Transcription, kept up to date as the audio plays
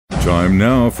Time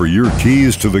now for your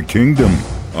keys to the kingdom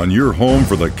on your home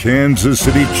for the Kansas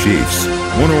City Chiefs.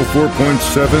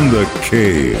 104.7 The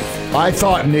Cave. I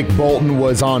thought Nick Bolton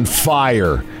was on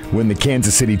fire when the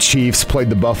Kansas City Chiefs played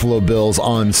the Buffalo Bills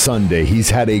on Sunday. He's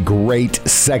had a great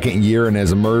second year and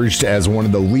has emerged as one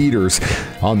of the leaders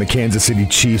on the Kansas City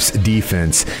Chiefs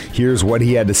defense. Here's what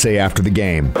he had to say after the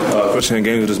game. Especially in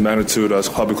games of this magnitude, it's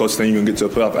probably close to you can get to a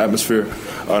playoff atmosphere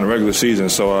in the regular season.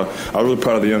 So I'm really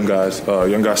proud of the young guys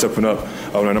stepping up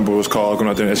when that number was called, going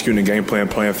out there and executing the game plan,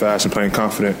 playing fast and playing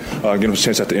confident, getting us a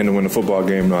chance at the end to win the football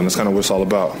game. And that's kind of what it's all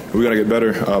about. We got to get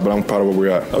better, but I'm proud of where we're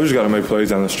at. We just got to make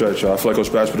plays down the stretch. I feel like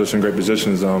Coach Bass put us in great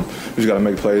positions. We just got to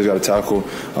make plays, got to tackle. We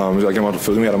got to get them out the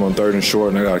field. We got them on third and short,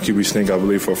 and I got a QB sneak, I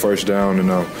believe, for a first down.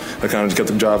 And I kind of just kept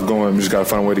the drive going. We just got to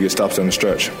find a way to get stops down the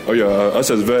stretch. Us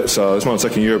as vets, it's my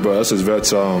second year, but us as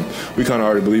vets, we kind of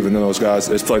already believe in those guys.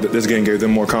 It's like this game gave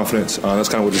them more confidence. That's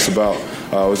kind of what it's about.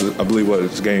 I believe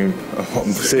it's game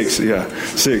 6. Yeah,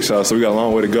 6. So we got a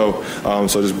long way to go.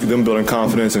 So just them building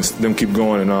confidence and them keep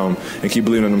going and keep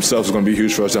believing in themselves is going to be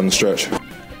huge for us down the stretch.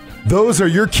 Those are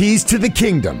your keys to the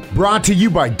kingdom, brought to you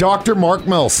by Dr. Mark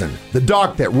Melson, the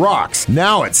doc that rocks,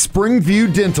 now at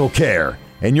Springview Dental Care,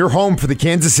 and your home for the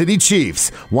Kansas City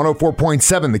Chiefs,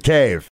 104.7 The Cave.